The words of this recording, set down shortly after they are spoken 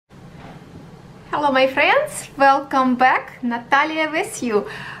Hello my friends, welcome back. Natalia with you.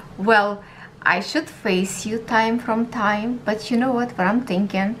 Well, I should face you time from time, but you know what I'm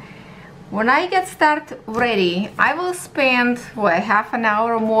thinking? When I get started ready, I will spend half an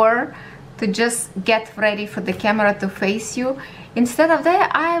hour or more to just get ready for the camera to face you. Instead of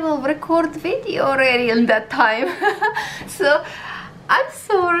that, I will record video already in that time. So I'm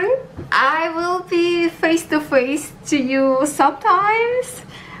sorry, I will be face to face to you sometimes,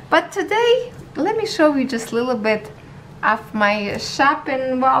 but today let me show you just a little bit of my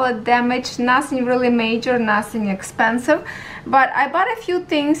shopping wallet damage. Nothing really major, nothing expensive, but I bought a few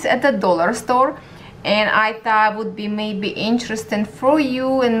things at the dollar store and I thought would be maybe interesting for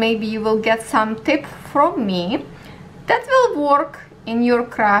you, and maybe you will get some tip from me that will work in your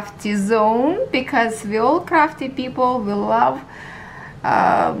crafty zone, because we all crafty people, we love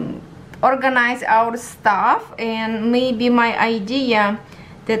organize our stuff. And maybe my idea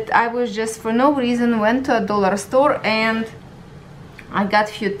that I was just for no reason went to a dollar store and I got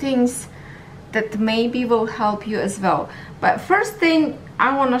few things that maybe will help you as well. But first thing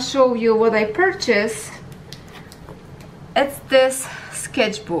I want to show you what I purchased. It's this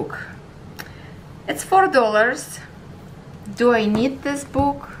sketchbook. It's $4. Do I need this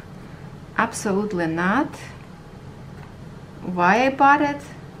book? Absolutely not. Why I bought it?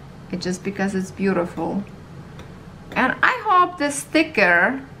 It's just because it's beautiful. And I hope the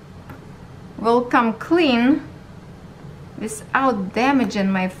sticker will come clean without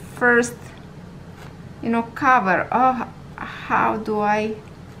damaging my first, cover. Oh, how do I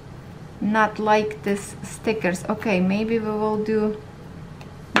not like these stickers? Okay, maybe we will do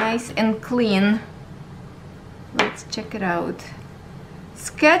nice and clean. Let's check it out.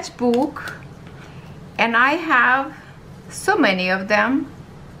 Sketchbook, and I have so many of them.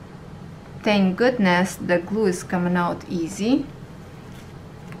 Thank goodness the glue is coming out easy,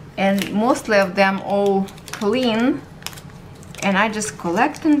 and mostly of them all clean, and I just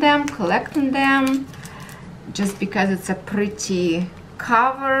collecting them just because it's a pretty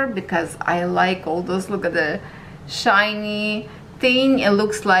cover, because I like all those, look at the shiny thing. It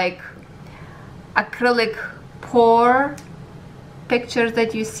looks like acrylic pour pictures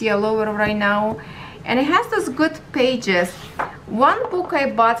that you see all over right now, and it has those good pages. One book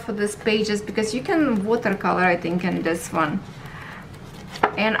I bought for these pages, because you can watercolor I think in this one,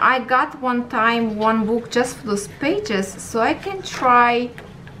 and I got one time one book just for those pages, so I can try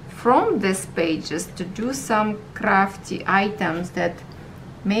from these pages to do some crafty items that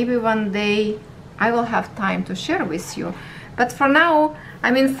maybe one day I will have time to share with you. But for now,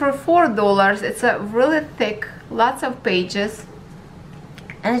 I mean, for $4, it's a really thick, lots of pages,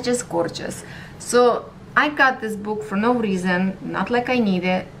 and it's just gorgeous. So I got this book for no reason, not like I need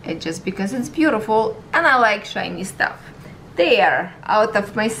it, it's just because it's beautiful and I like shiny stuff. They are out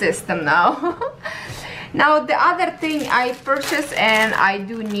of my system now. Now the other thing I purchased, and I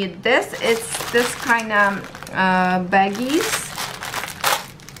do need this, it's this kind of baggies.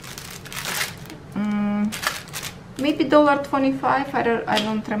 Maybe $1.25, I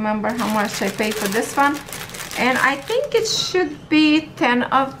don't remember how much I paid for this one. And I think it should be 10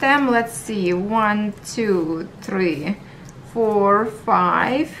 of them. Let's see, 1, 2, 3, 4,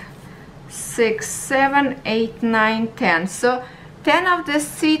 5, 6, 7, 8, 9, 10. So 10 of the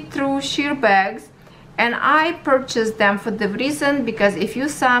see-through sheer bags, and I purchased them for the reason, because if you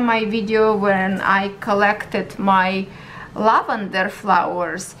saw my video when I collected my lavender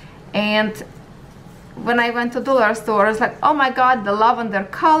flowers, and when I went to dollar store, I was like, oh my god, the lavender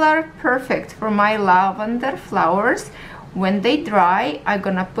color, perfect for my lavender flowers. When they dry, I'm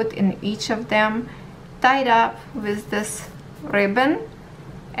gonna put in each of them, tied up with this ribbon,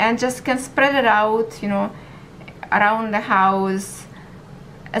 and just can spread it out, around the house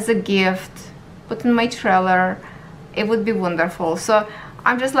as a gift, put in my trailer. It would be wonderful. So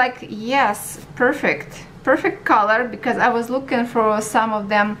I'm just like, yes, perfect color, because I was looking for some of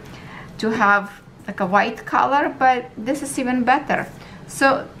them to have like a white color, but this is even better.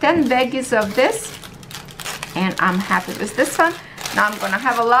 So 10 baggies of this, and I'm happy with this one. Now I'm gonna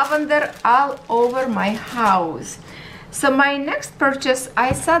have a lavender all over my house. So my next purchase,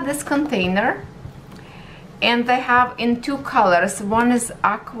 I saw this container, and they have in two colors. One is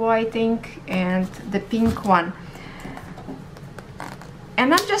aqua, I think, and the pink one.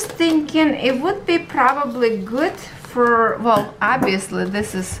 And I'm just thinking it would be probably good for, well, obviously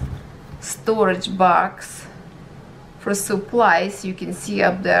this is storage box for supplies, you can see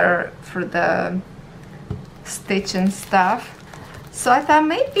up there for the stitching stuff. So I thought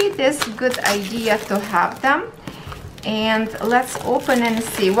maybe this good idea to have them, and let's open and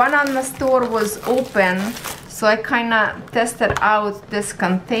see. One on the store was open, so I kind of tested out these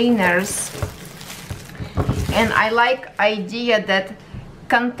containers And I like idea that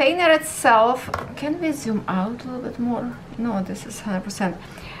container itself, can we zoom out a little bit more? No, this is 100%.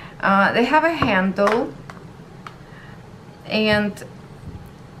 They have a handle, and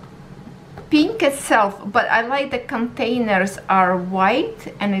pink itself, but I like the containers are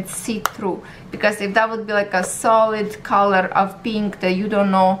white and it's see-through, because if that would be like a solid color of pink that you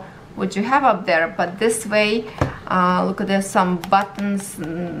don't know what you have up there. But this way, look at this, some buttons,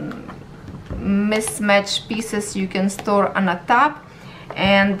 mismatched pieces you can store on the top,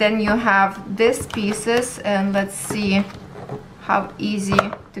 and then you have these pieces, and let's see how easy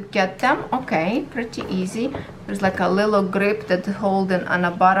to get them. Okay, pretty easy. There's like a little grip that's holding on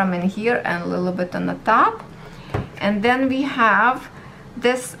the bottom in here and a little bit on the top, and then we have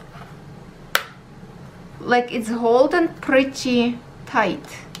this, like it's holding pretty tight.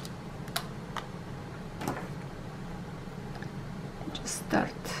 Just start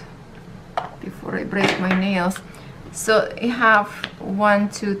before I break my nails. So you have 1,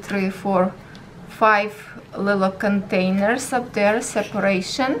 2, 3, 4, 5 little containers up there,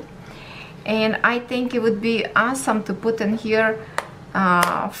 separation. And I think it would be awesome to put in here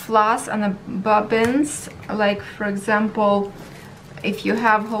floss and bobbins. Like for example, if you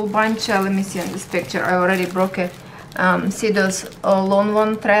have a whole bunch of, let me see on this picture, I already broke it. See those long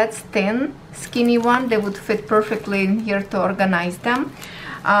one threads, thin, skinny one, they would fit perfectly in here to organize them.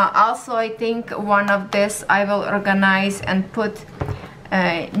 Also, I think one of this I will organize and put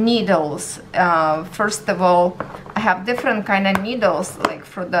needles. First of all, I have different kind of needles, like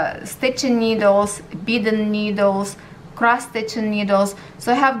for the stitching needles, beading needles, cross stitching needles.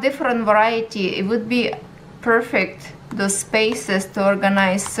 So I have different variety. It would be perfect, those spaces, to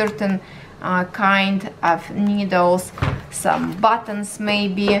organize certain kind of needles, some buttons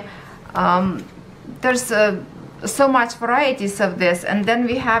maybe. There's so much varieties of this. And then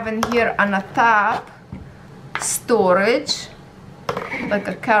we have in here on the top storage, like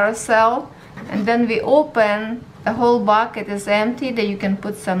a carousel, and then we open, the whole bucket is empty, that you can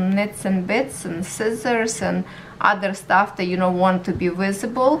put some knits and bits and scissors and other stuff that you don't want to be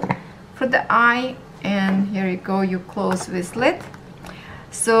visible for the eye. And here you go, you close with lid.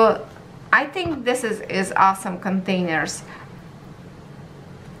 So I think this is awesome containers.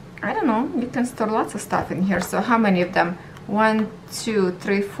 I don't know, you can store lots of stuff in here. So how many of them? 1, 2,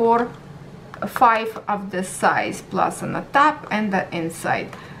 3, 4, 5 of this size, plus on the top and the inside.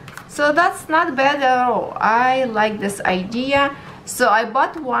 So that's not bad at all. I like this idea. So I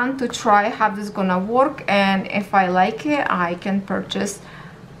bought one to try how this is gonna work, and if I like it, I can purchase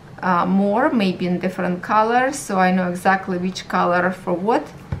more, maybe in different colors, so I know exactly which color for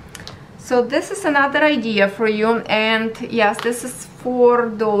what. So this is another idea for you. And yes, this is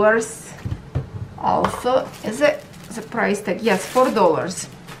 $4 also. Is it the price tag? Yes, $4,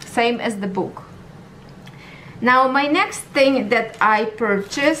 same as the book. Now my next thing that I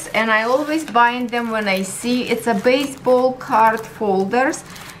purchase, and I always buy them when I see, it's a baseball card folders,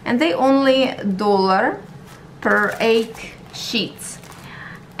 and they only $1 per 8 sheets.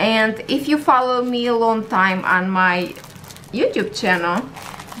 And if you follow me a long time on my YouTube channel,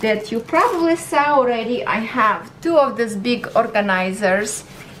 that you probably saw already, I have 2 of these big organizers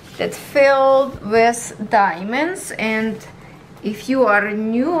that filled with diamonds. And if you are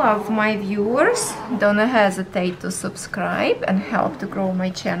new of my viewers, don't hesitate to subscribe and help to grow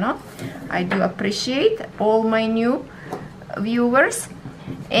my channel. I do appreciate all my new viewers.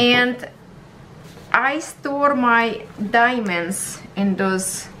 And I store my diamonds in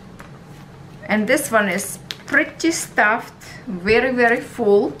those, and this one is pretty stuffed, very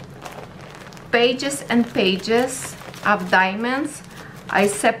full, pages and pages of diamonds. I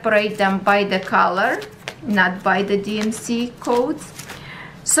separate them by the color, not by the DMC codes.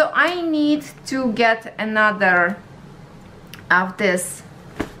 So I need to get another of this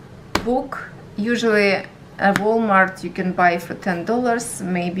book. Usually at Walmart you can buy for $10,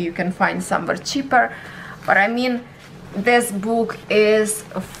 maybe you can find somewhere cheaper, but I mean, this book is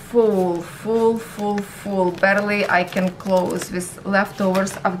full, barely I can close with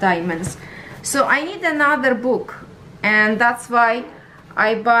leftovers of diamonds. So I need another book, and that's why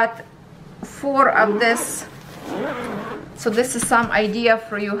I bought 4 of this. So this is some idea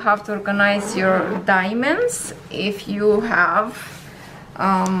for you how to organize your diamonds if you have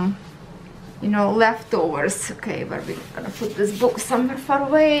you know, leftovers. Okay, where we gonna put this book? Somewhere far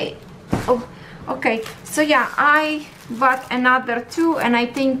away. Oh, okay. So yeah, I bought another 2, and I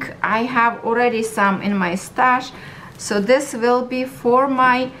think I have already some in my stash. So this will be for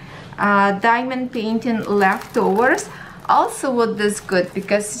my diamond painting leftovers. Also, what is good,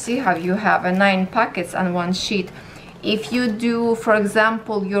 because see how you have 9 pockets on one sheet. if you do, for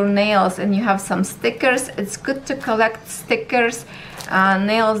example, your nails and you have some stickers, it's good to collect stickers,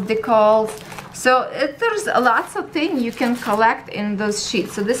 nails, decals. So there's lots of things you can collect in those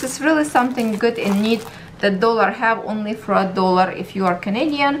sheets. So this is really something good and neat that dollar have only for $1 if you are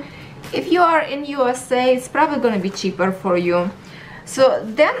Canadian. If you are in USA, it's probably going to be cheaper for you. So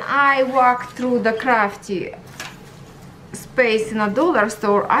then I walked through the crafty space in a dollar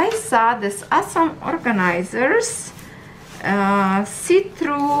store. I saw this awesome organizers,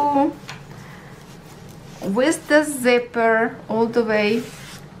 see-through with the zipper all the way,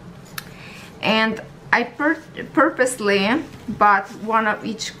 and I purposely bought one of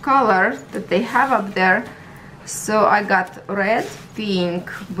each color that they have up there. So I got red,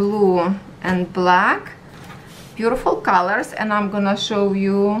 pink, blue, and black. Beautiful colors, and I'm gonna show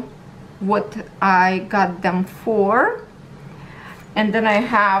you what I got them for. And then I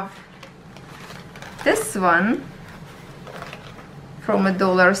have this one from a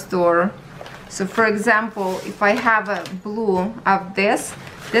dollar store. So for example, if I have a blue of this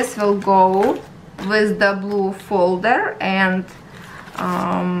will go with the blue folder, and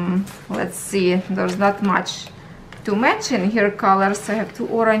let's see, there's not much to match in here colors. I have two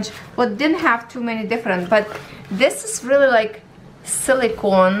orange, well, didn't have too many different, but this is really like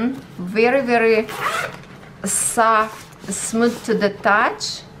silicone, very soft, smooth to the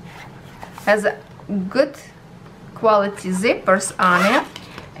touch, has a good quality zippers on it,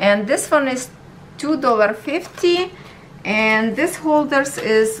 and this one is $2.50, and this holders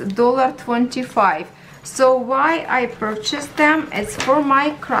is $1.25. So why I purchased them? It's for my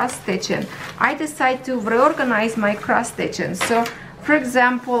cross stitching. I decided to reorganize my cross stitching. So for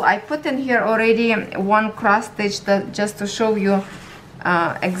example, I put in here already one cross stitch that just to show you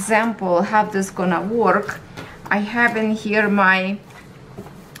example how this gonna work. I have in here my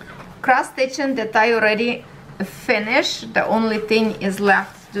cross stitching that I already finished. The only thing is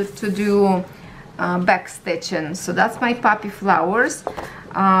left to do back stitching. So that's my poppy flowers.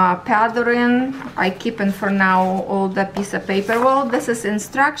 Pattern I keep in for now all the piece of paper. Well, this is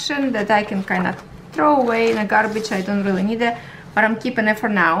instruction that I can kind of throw away in the garbage. I don't really need it, but I'm keeping it for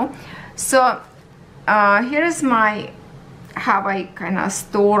now. So here is my how I kind of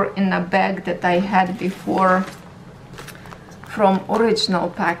store in a bag that I had before from original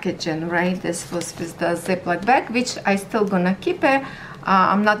packaging, right? This was with the Ziploc bag, which I still gonna keep it.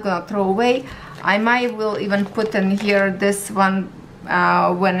 I'm not gonna throw away. I might will even put in here this one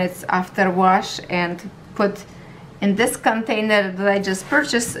when it's after wash, and put in this container that I just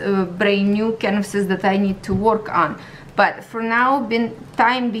purchased brand new canvases that I need to work on. But for now,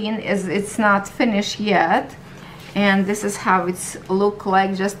 time being is it's not finished yet, and this is how it's look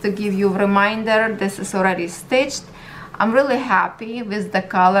like. Just to give you a reminder, this is already stitched. I'm really happy with the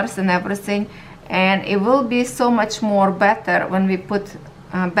colors and everything, and it will be so much more better when we put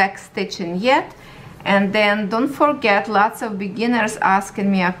back stitching yet. And then don't forget, lots of beginners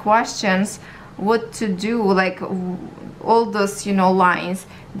asking me questions what to do, like all those, you know, lines,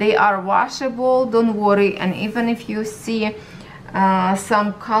 they are washable, don't worry. And even if you see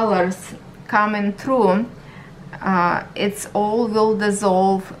some colors coming through, it's all will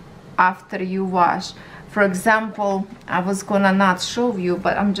dissolve after you wash. For example, I was gonna not show you,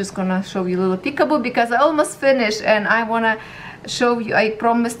 but I'm just gonna show you a little peekaboo because I almost finished, and I wanna show you, I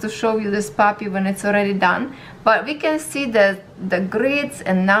promised to show you this puppy when it's already done. But we can see the grids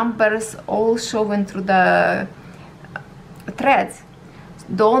and numbers all showing through the threads.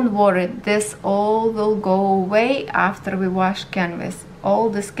 Don't worry, this all will go away after we wash canvas. All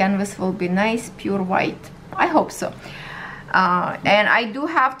this canvas will be nice pure white. I hope so. And I do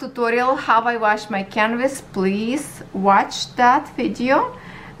have tutorial how I wash my canvas. Please watch that video.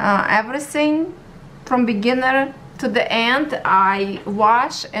 Everything from beginner to the end I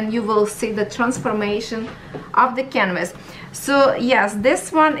wash, and you will see the transformation of the canvas. So yes,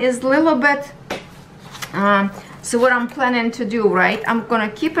 this one is a little bit so what I'm planning to do, right, I'm gonna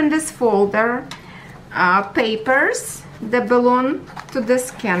keep in this folder papers that belong to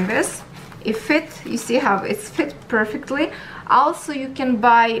this canvas. It fit, you see how it's fit perfectly. Also, you can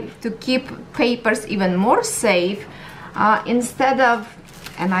buy to keep papers even more safe, instead of,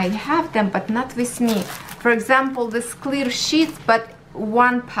 and I have them but not with me, for example, this clear sheet, but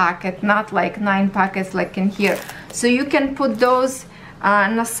one packet, not like 9 packets like in here. So you can put those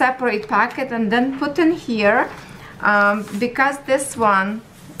in a separate packet and then put in here, because this one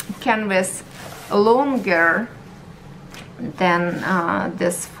canvas longer than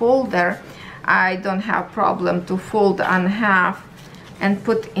this folder. I don't have problem to fold on half and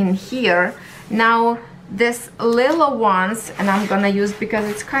put in here. Now this little ones, and I'm gonna use because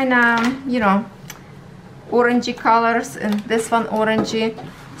it's kind of, you know, orangey colors and this one orangey.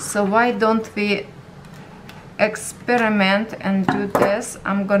 So why don't we experiment and do this?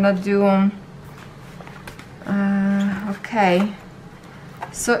 I'm gonna do okay,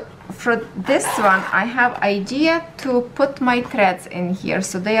 so for this one I have idea to put my threads in here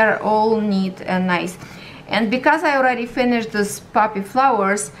so they are all neat and nice. And because I already finished those poppy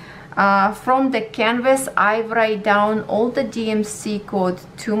flowers, from the canvas I write down all the DMC code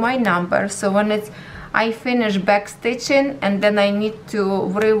to my number, so when I finish back stitching and then I need to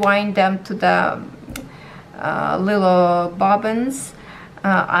rewind them to the little bobbins,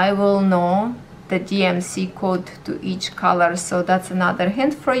 I will know the DMC code to each color. So that's another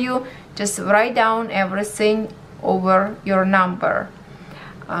hint for you. Just write down everything over your number.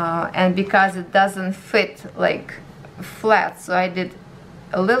 And because it doesn't fit like flat, so I did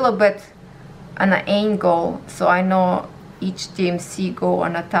a little bit on an angle, so I know each DMC go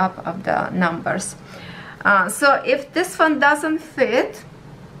on the top of the numbers. So if this one doesn't fit,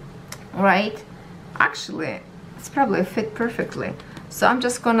 right, actually it's probably fit perfectly. So I'm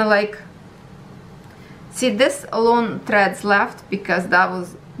just gonna like, see, this alone threads left because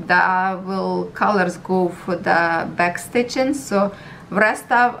that will colors go for the back stitching. So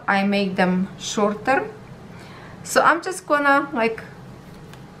rest of I make them shorter. So I'm just gonna like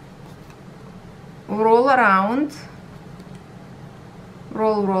roll around,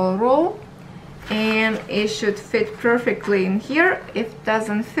 roll, and it should fit perfectly in here. If it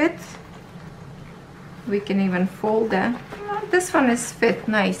doesn't fit, we can even fold that. This one is fit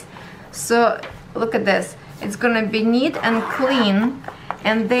nice. So look at this, it's gonna be neat and clean.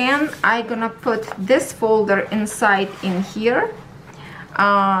 And then I'm gonna put this folder inside in here.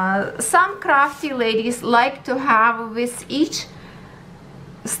 Some crafty ladies like to have with each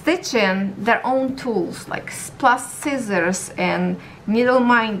stitching their own tools, like plus scissors and needle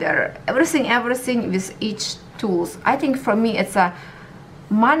minder, everything with each tools. I think for me it's a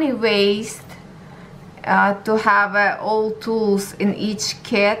money waste to have all tools in each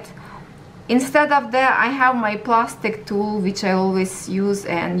kit. Instead of that, I have my plastic tool which I always use,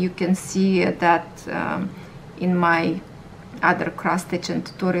 and you can see that in my other cross stitching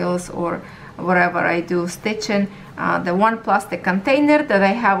tutorials or wherever I do stitching. The one plastic container that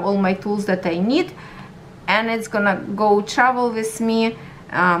I have all my tools that I need, and it's gonna go travel with me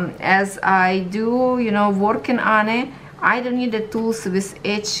as I do, you know, working on it. I don't need the tools with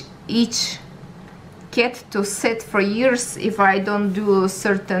each kit to sit for years if I don't do a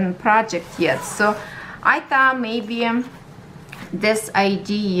certain project yet. So I thought maybe this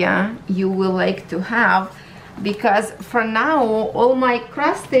idea you will like to have, because for now all my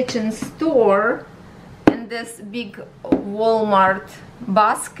cross stitching store in this big Walmart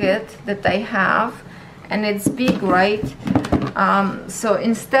basket that I have, and it's big, right? So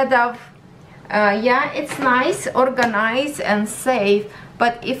instead of yeah, it's nice, organized and safe,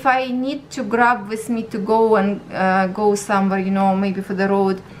 but if I need to grab with me to go and go somewhere, you know, maybe for the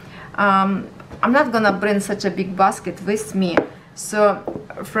road, I'm not gonna bring such a big basket with me. So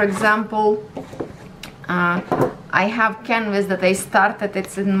for example, I have canvas that I started,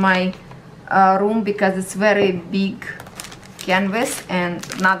 it's in my room because it's very big canvas and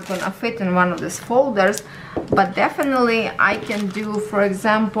not gonna fit in one of these folders, but definitely I can do, for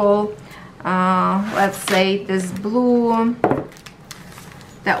example, let's say this blue.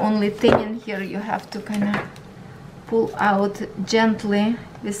 The only thing in here, you have to kind of pull out gently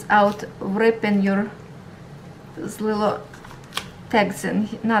without ripping your those little tags,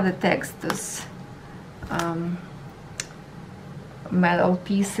 and not the tags, those metal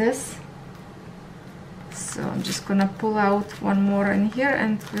pieces. So I'm just gonna pull out one more in here,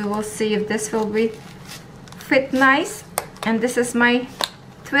 and we will see if this will be fit nice. And this is my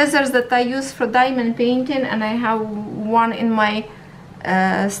tweezers that I use for diamond painting, and I have one in my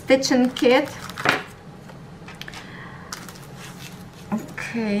stitching kit.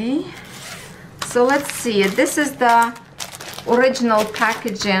 Okay, so let's see, this is the original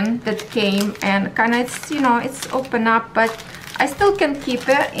packaging that came, and kind of, it's, you know, it's open up, but I still can keep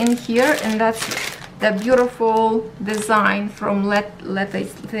it in here, and that's the beautiful design from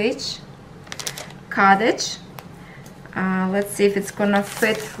Nataliyaxo Cottage. Let's see if it's gonna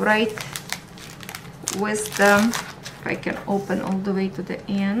fit right with the, if I can open all the way to the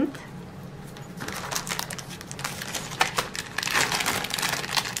end.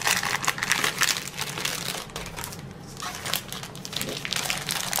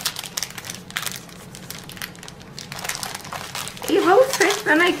 It will fit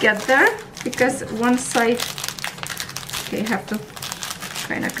when I get there, because one side, okay, I have to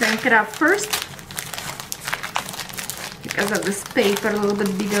kind of crank it up first because of this paper, a little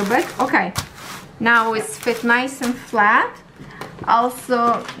bit bigger, but okay. Now it's fit nice and flat.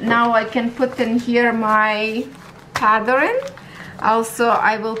 Also, now I can put in here my pattern. Also,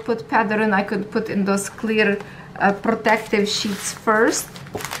 I will put pattern, I could put in those clear protective sheets first.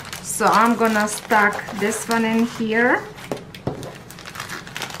 So I'm gonna stack this one in here.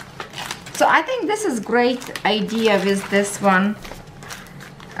 So I think this is great idea with this one,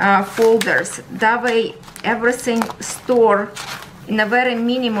 folders. That way everything stored in a very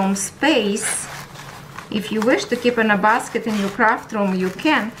minimum space. If you wish to keep in a basket in your craft room, you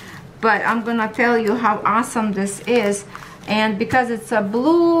can, but I'm gonna tell you how awesome this is. And because it's a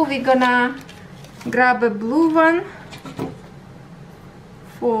blue, we're gonna grab a blue one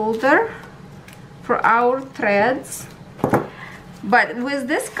folder for our threads. But with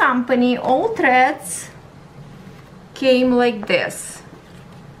this company, all threads came like this,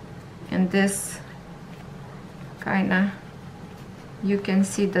 and this kind of, you can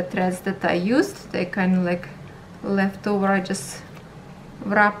see the threads that I used, they kind of like left over. I just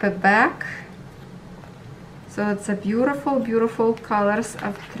wrap it back. So it's a beautiful, beautiful colors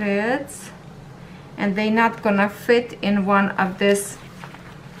of threads, and they're not gonna fit in one of this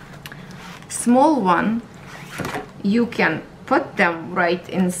small one. You can put them right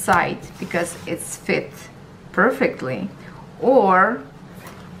inside because it's fit perfectly, or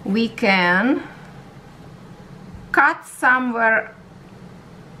we can cut somewhere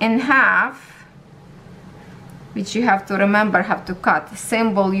in half, which you have to remember how to cut.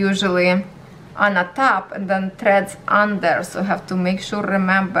 Symbol usually on the top and then threads under, so have to make sure,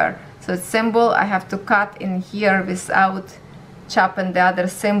 remember. So symbol I have to cut in here without chopping the other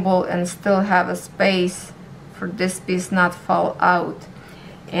symbol and still have a space for this piece not fall out.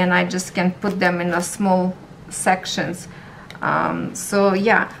 And I just can put them in a small sections. So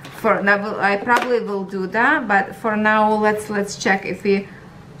yeah, for now I probably will do that, but for now let's check if we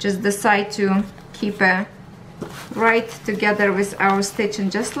just decide to keep it right together with our stitching,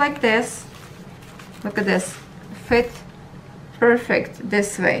 just like this. Look at this, fit perfect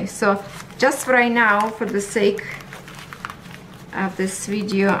this way. So just right now, for the sake of this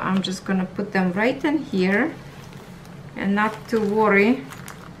video, I'm just gonna put them right in here and not to worry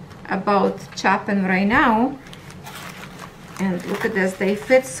about chopping right now. And look at this, they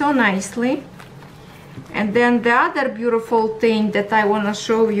fit so nicely. And then the other beautiful thing that I want to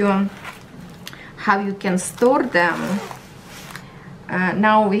show you, how you can store them.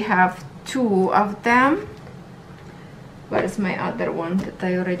 Now we have 2 of them. Where is my other one that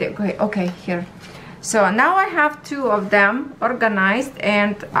I already, okay, here. So now I have 2 of them organized,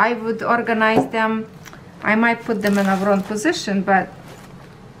 and I would organize them. I might put them in a wrong position, but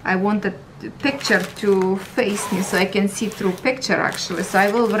I want the picture to face me so I can see through picture actually. So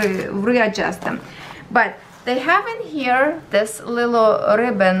I will readjust them. But they have in here this little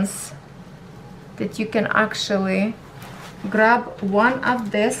ribbons that you can actually grab one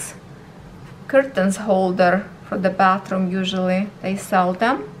of this curtains holder for the bathroom. Usually they sell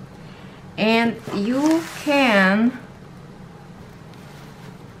them, and you can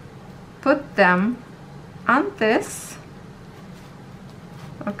put them on this,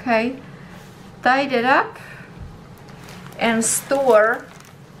 okay, tied it up and store.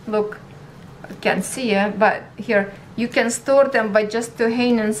 Look, I can't see it, but here you can store them by just to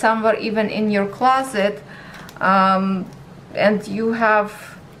hang in somewhere, even in your closet, and you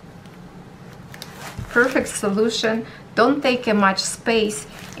have perfect solution. Don't take much space.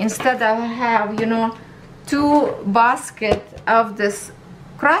 Instead I have, you know, 2 basket of this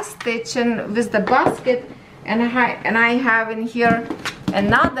cross stitching with the basket, and I have in here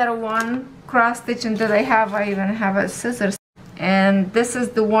another one cross stitching that I even have a scissors. And this is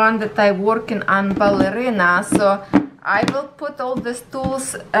the one that I'm working on ballerina. So I will put all these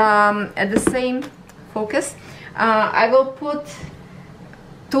tools at the same focus. I will put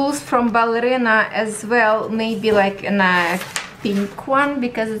tools from ballerina as well, maybe like in a pink one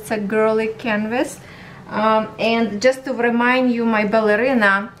because it's a girly canvas. And just to remind you, my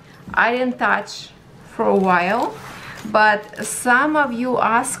ballerina I didn't touch for a while, but some of you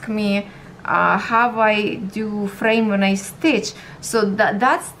ask me how I do frame when I stitch. So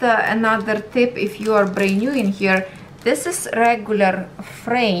that's another tip if you are brand new in here. This is regular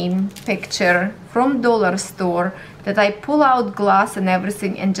frame picture from dollar store that I pull out glass and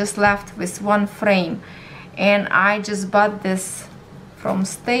everything and just left with one frame. And I just bought this from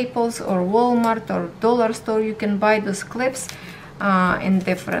Staples or Walmart or dollar store. You can buy those clips in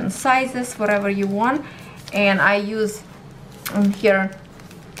different sizes, whatever you want. And I use here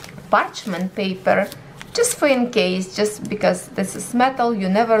parchment paper just for in case, just because this is metal, you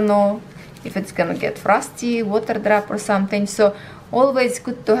never know if it's gonna get rusty, water drop or something. So always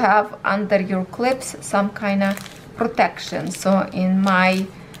good to have under your clips some kind of protection. So in my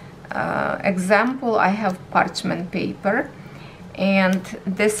example, I have parchment paper, and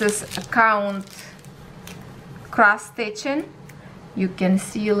this is a count cross stitching. You can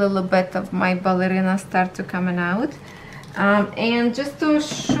see a little bit of my ballerina start to coming out. And just to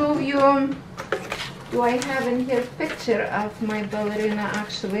show you, do I have in here a picture of my ballerina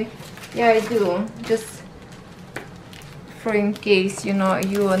actually? Yeah, I do. Just for in case, you know,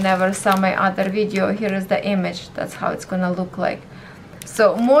 you never saw my other video, here is the image. That's how it's gonna look like.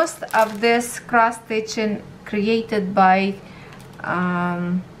 So most of this cross stitching created by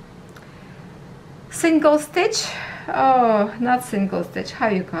single stitch. Oh, not single stitch, how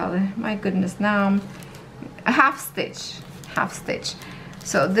you call it? My goodness, now half stitch.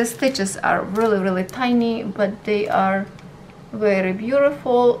 So these stitches are really tiny, but they are very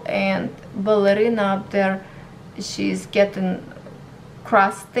beautiful. And ballerina up there, she's getting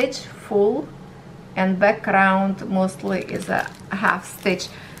cross stitch full, and background mostly is a half stitch.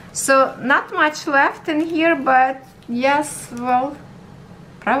 So not much left in here, but yes, well,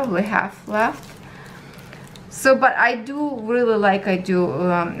 probably half left. So, but I do really like, I do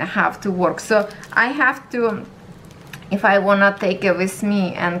have to work. So I have to, if I wanna take it with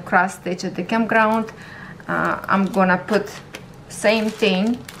me and cross stitch at the campground, I'm gonna put same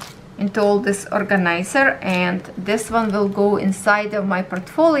thing into all this organizer, and this one will go inside of my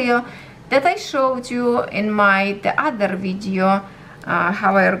portfolio that I showed you in the other video,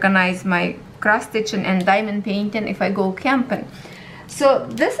 how I organize my cross stitching and diamond painting if I go camping. So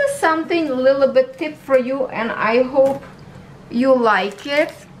this is something a little bit tip for you, and I hope you like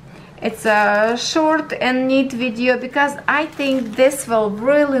it. It's a short and neat video because I think this will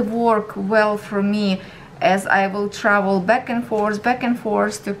really work well for me, as I will travel back and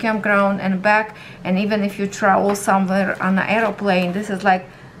forth to campground and back. And even if you travel somewhere on an aeroplane, this is like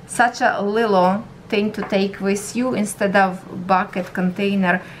such a little thing to take with you instead of bucket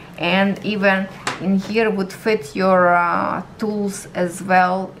container. And even in here would fit your tools as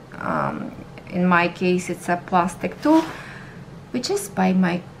well. In my case, it's a plastic tool, which is by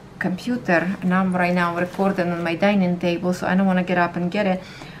my computer, and I'm right now recording on my dining table, so I don't want to get up and get it.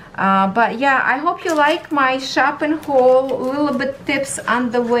 But yeah, I hope you like my shopping haul, a little bit tips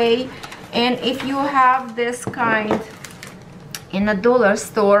on the way. And if you have this kind in a dollar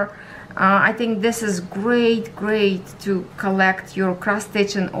store, I think this is great to collect your cross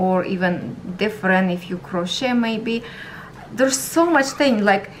stitching, or even different if you crochet maybe. There's so much thing,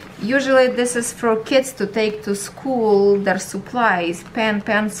 like usually this is for kids to take to school, their supplies, pen,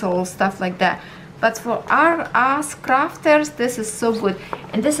 pencil, stuff like that. But for us crafters, this is so good.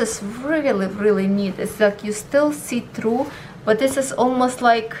 And this is really neat. It's like you still see through, but this is almost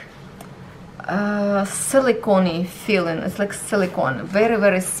like silicone-y feeling. It's like silicone,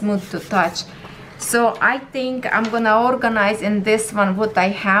 very smooth to touch. So I think I'm gonna organize in this one what I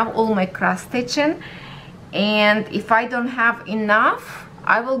have, all my cross stitching, and if I don't have enough,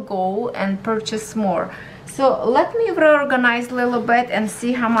 I will go and purchase more. So let me reorganize a little bit and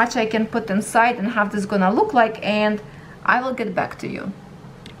see how much I can put inside and how this is gonna look like, and I will get back to you.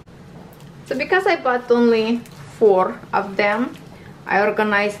 So because I bought only 4 of them, I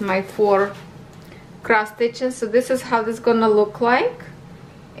organized my 4 cross stitches. So this is how this is gonna look like,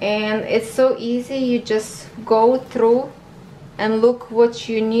 and it's so easy. You just go through and look what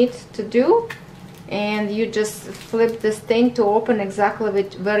you need to do, and you just flip this thing to open exactly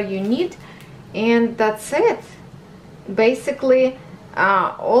where you need, and that's it. Basically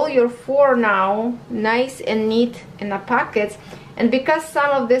all your 4 now nice and neat in the pockets. And because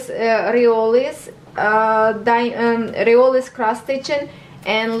some of this Riolis cross stitching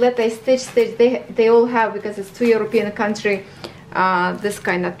and let I stitch they all have, because it's 2 European country, this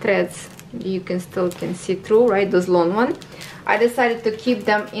kind of threads you still can see through, right, those long one. I decided to keep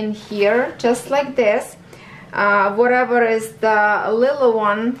them in here just like this. Whatever is the little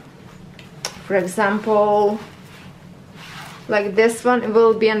one, for example like this one, it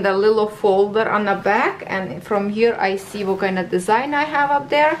will be in the little folder on the back, and from here I see what kind of design I have up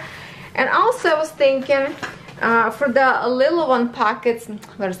there. And also I was thinking for the little one pockets,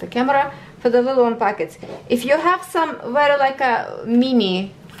 where's the camera, for the little one pockets, if you have some very like a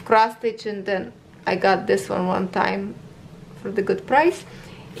mini cross stitching, then I got this one time for the good price.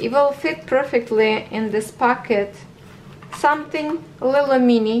 It will fit perfectly in this pocket, something a little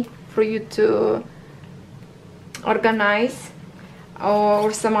mini for you to organize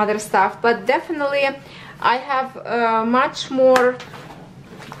or some other stuff. But definitely I have much more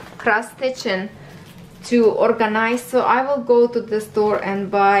cross stitching to organize, so I will go to the store and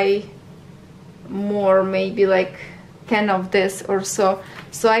buy more, maybe like 10 of this or so,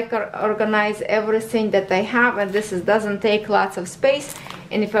 so I can organize everything that I have, and this doesn't take lots of space.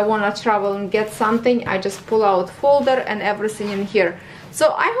 And if I want to travel and get something, I just pull out folder and everything in here. So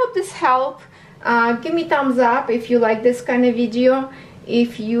I hope this helped. Give me thumbs up if you like this kind of video.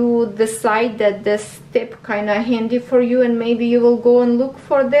 If you decide that this tip kind of handy for you, and maybe you will go and look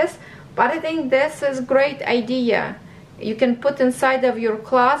for this. But I think this is a great idea. You can put inside of your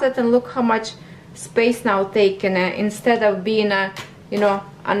closet, and look how much space now taken, instead of being a, you know,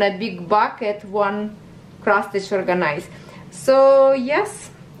 on a big bucket, one cross stitch organized. So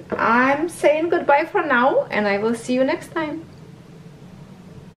yes, I'm saying goodbye for now, and I will see you next time.